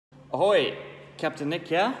Ahoy! Captain Nick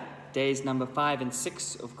here. Days number 5 and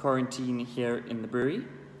 6 of quarantine here in the brewery.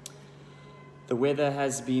 The weather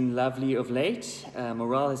has been lovely of late.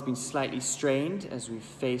 Morale has been slightly strained as we've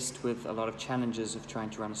faced with a lot of challenges of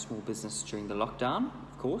trying to run a small business during the lockdown,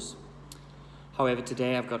 of course. However,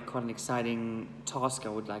 today I've got quite an exciting task I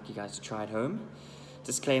would like you guys to try at home.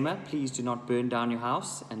 Disclaimer, please do not burn down your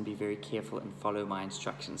house and be very careful and follow my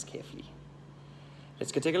instructions carefully.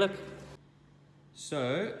 Let's go take a look.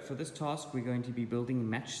 So, for this task we're going to be building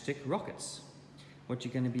matchstick rockets. What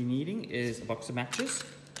you're going to be needing is a box of matches,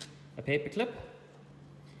 a paper clip,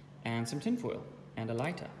 and some tin foil, and a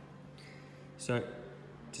lighter. So,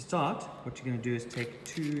 to start, what you're going to do is take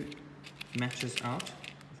 2 matches out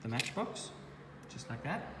of the matchbox, just like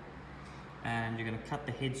that, and you're going to cut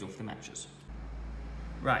the heads off the matches.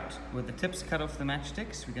 Right, with the tips cut off the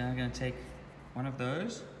matchsticks, we're going to take one of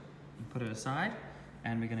those and put it aside,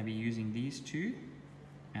 and we're going to be using these 2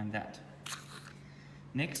 and that.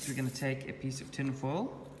 Next, we're going to take a piece of tin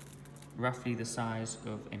foil, roughly the size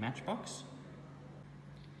of a matchbox.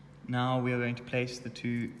 Now we are going to place the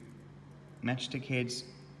 2 matchstick heads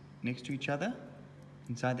next to each other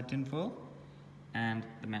inside the tin foil and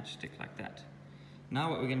the matchstick like that. Now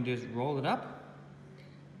what we're going to do is roll it up,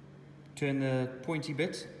 turn the pointy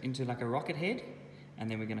bit into like a rocket head, and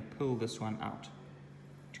then we're going to pull this one out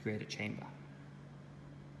to create a chamber.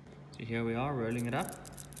 So here we are, rolling it up.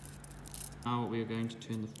 Now we are going to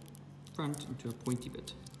turn the front into a pointy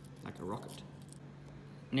bit, like a rocket.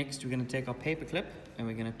 Next, we're going to take our paper clip and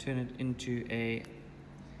we're going to turn it into a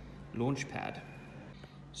launch pad.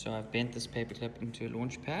 So I've bent this paper clip into a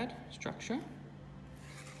launch pad structure.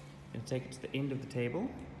 We're going to take it to the end of the table,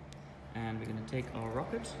 and we're going to take our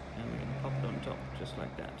rocket and we're going to pop it on top, just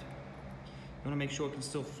like that. You want to make sure it can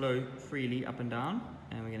still flow freely up and down,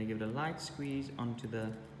 and we're going to give it a light squeeze onto the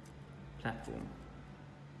platform.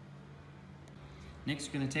 Next,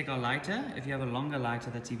 we're going to take our lighter. If you have a longer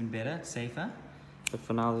lighter, that's even better, it's safer. But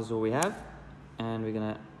for now, this is all we have. And we're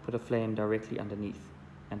going to put a flame directly underneath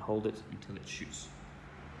and hold it until it shoots.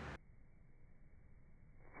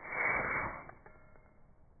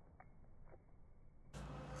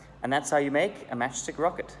 And that's how you make a matchstick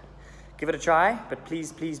rocket. Give it a try, but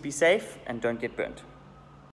please be safe and don't get burnt.